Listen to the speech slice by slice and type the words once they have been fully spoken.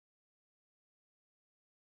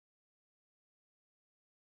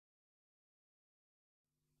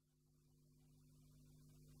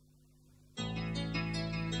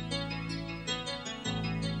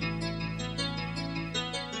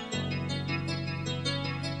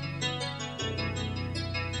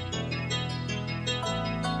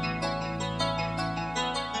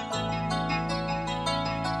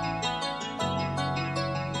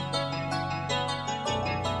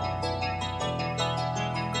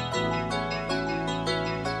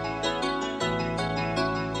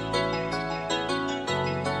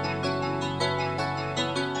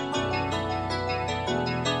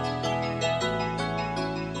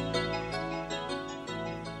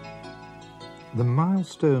The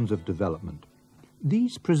milestones of development.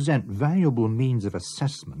 These present valuable means of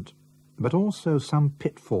assessment, but also some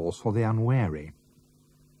pitfalls for the unwary.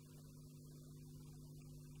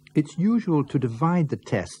 It's usual to divide the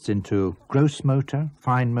tests into gross motor,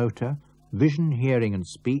 fine motor, vision, hearing and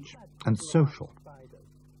speech, and social.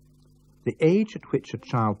 The age at which a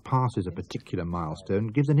child passes a particular milestone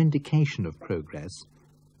gives an indication of progress,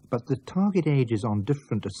 but the target ages on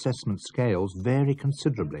different assessment scales vary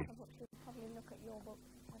considerably.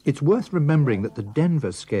 It's worth remembering that the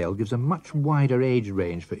Denver scale gives a much wider age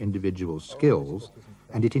range for individual skills,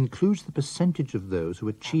 and it includes the percentage of those who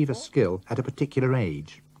achieve a skill at a particular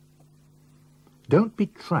age. Don't be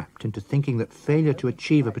trapped into thinking that failure to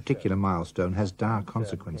achieve a particular milestone has dire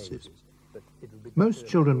consequences. Most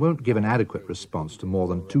children won't give an adequate response to more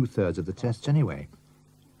than 2/3 of the tests anyway,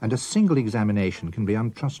 and a single examination can be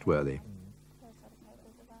untrustworthy.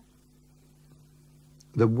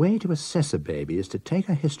 The way to assess a baby is to take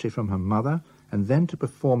a history from her mother and then to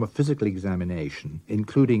perform a physical examination,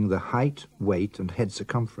 including the height, weight, and head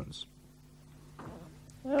circumference.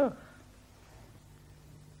 Oh.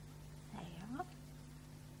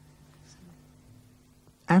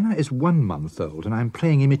 Anna is 1 month old, and I'm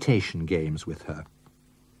playing imitation games with her.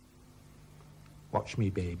 Watch me,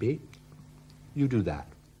 baby. You do that.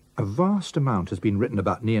 A vast amount has been written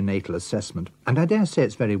about neonatal assessment, and I dare say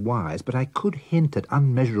it's very wise, but I could hint at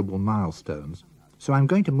unmeasurable milestones, so I'm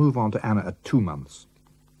going to move on to Anna at 2 months.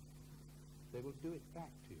 They will do it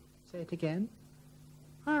back to you. Say it again.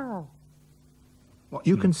 Oh.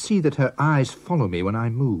 You can see that her eyes follow me when I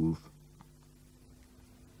move.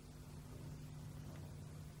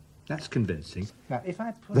 That's convincing. Now, if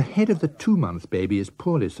I the head of the 2-month baby is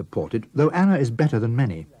poorly supported, though Anna is better than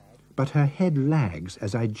many. But her head lags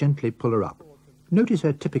as I gently pull her up. Notice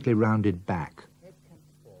her typically rounded back. Head comes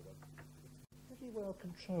forward. Pretty well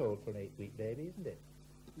controlled for an 8-week baby, isn't it?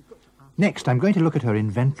 Next, I'm going to look at her in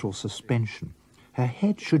ventral suspension. Her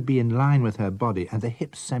head should be in line with her body and the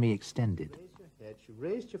hips semi-extended. Raise your head, you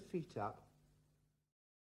raised your feet up.